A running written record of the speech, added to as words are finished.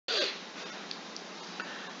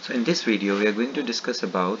So in this video we are going to discuss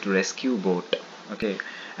about rescue boat, okay,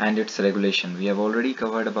 and its regulation. We have already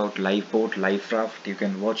covered about lifeboat, life raft. You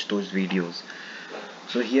can watch those videos.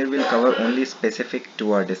 So here we'll cover only specific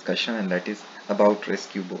to our discussion, and that is about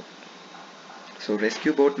rescue boat. So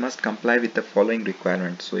rescue boat must comply with the following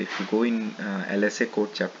requirements. So if you go in LSA code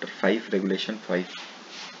chapter 5 regulation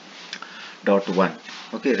 5.1,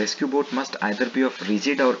 okay, rescue boat must either be of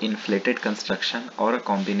rigid or inflated construction or a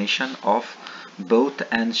combination of both,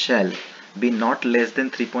 and shall be not less than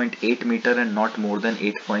 3.8 meter and not more than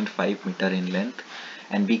 8.5 meter in length,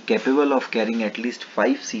 and be capable of carrying at least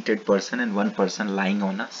 5 seated person and 1 person lying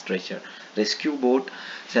on a stretcher. Rescue boat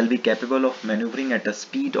shall be capable of maneuvering at a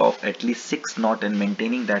speed of at least 6 knots and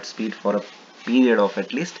maintaining that speed for a period of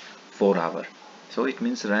at least 4 hours. So it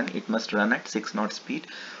means it must run at 6 knot speed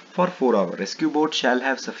for 4 hours. Rescue boat shall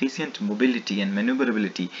have sufficient mobility and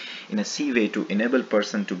maneuverability in a seaway to enable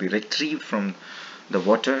person to be retrieved from the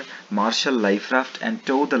water, marshal life raft, and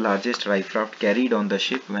tow the largest life raft carried on the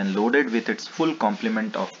ship when loaded with its full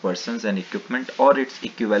complement of persons and equipment or its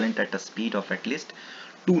equivalent at a speed of at least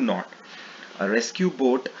 2 knots. A rescue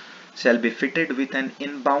boat shall be fitted with an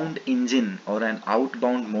inbound engine or an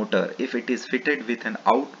outbound motor. If it is fitted with an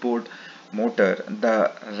outboard motor, the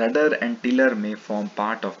rudder and tiller may form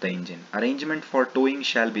part of the engine. Arrangement for towing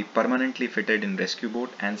shall be permanently fitted in rescue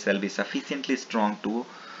boat and shall be sufficiently strong to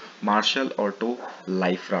marshal or tow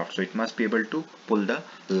life raft. So it must be able to pull the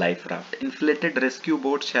life raft. Inflated rescue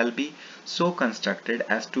boat shall be so constructed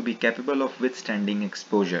as to be capable of withstanding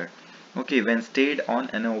exposure, okay, when stayed on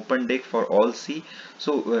an open deck for all sea.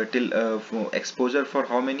 So till for exposure for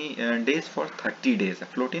how many days? For 30 days,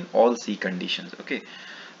 afloat in all sea conditions. Okay,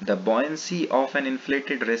 the buoyancy of an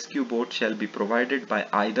inflated rescue boat shall be provided by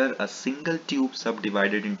either a single tube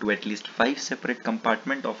subdivided into at least 5 separate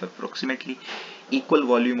compartments of approximately equal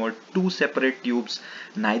volume, or 2 separate tubes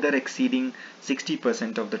neither exceeding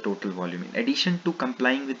 60% of the total volume. In addition to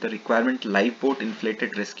complying with the requirement, lifeboat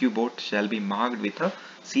inflated rescue boat shall be marked with a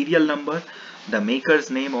serial number, the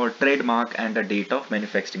maker's name or trademark, and a date of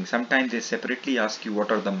manufacturing. Sometimes they separately ask you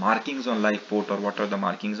what are the markings on lifeboat or what are the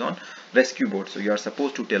markings on rescue boat. So you are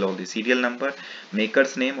supposed to tell all the serial number,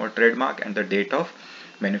 maker's name or trademark, and the date of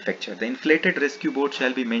manufacture. The inflated rescue boat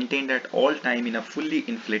shall be maintained at all time in a fully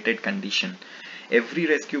inflated condition. Every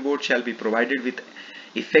rescue boat shall be provided with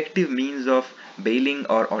effective means of bailing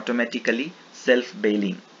or automatically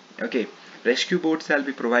self-bailing. Okay, rescue boats shall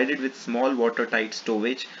be provided with small watertight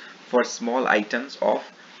stowage for small items of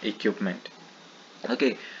equipment.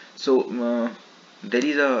 Okay, so there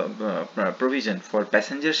is a provision for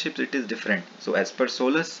passenger ships. It is different. So as per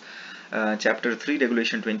SOLAS chapter 3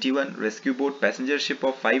 regulation 21, rescue boat passenger ship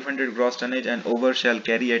of 500 gross tonnage and over shall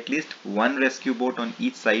carry at least one rescue boat on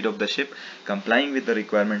each side of the ship, complying with the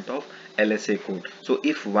requirement of LSA code. So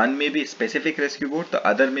if one may be specific rescue boat, the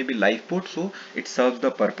other may be lifeboat, so it serves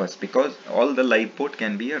the purpose, because all the lifeboat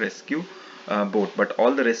can be a rescue boat, but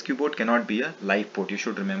all the rescue boat cannot be a lifeboat. You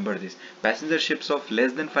should remember this. Passenger ships of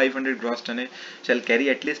less than 500 gross tonnage shall carry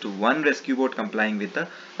at least one rescue boat complying with the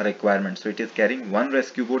requirement. So it is carrying one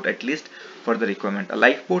rescue boat at least for the requirement. A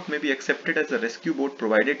lifeboat may be accepted as a rescue boat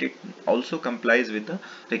provided it also complies with the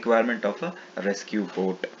requirement of a rescue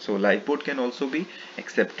boat. So lifeboat can also be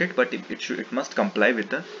accepted, but it must comply with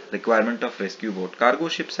the requirement of rescue boat. Cargo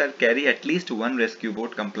ships shall carry at least one rescue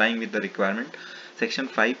boat complying with the requirement section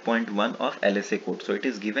 5.1 of LSA code. So it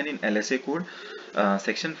is given in LSA code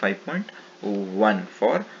section 5.1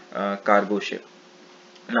 for cargo ship.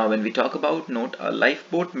 Now when we talk about note, a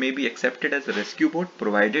lifeboat may be accepted as a rescue boat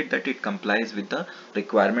provided that it complies with the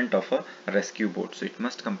requirement of a rescue boat. So it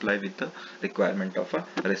must comply with the requirement of a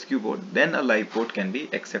rescue boat, then a lifeboat can be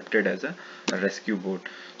accepted as a rescue boat.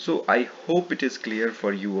 So I hope it is clear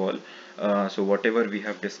for you all. So whatever we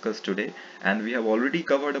have discussed today, and we have already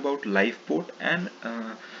covered about lifeboat and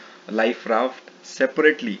life raft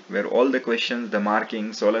separately, where all the questions, the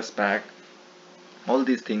markings, SOLAS pack, all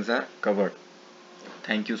these things are covered.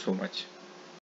 Thank you so much.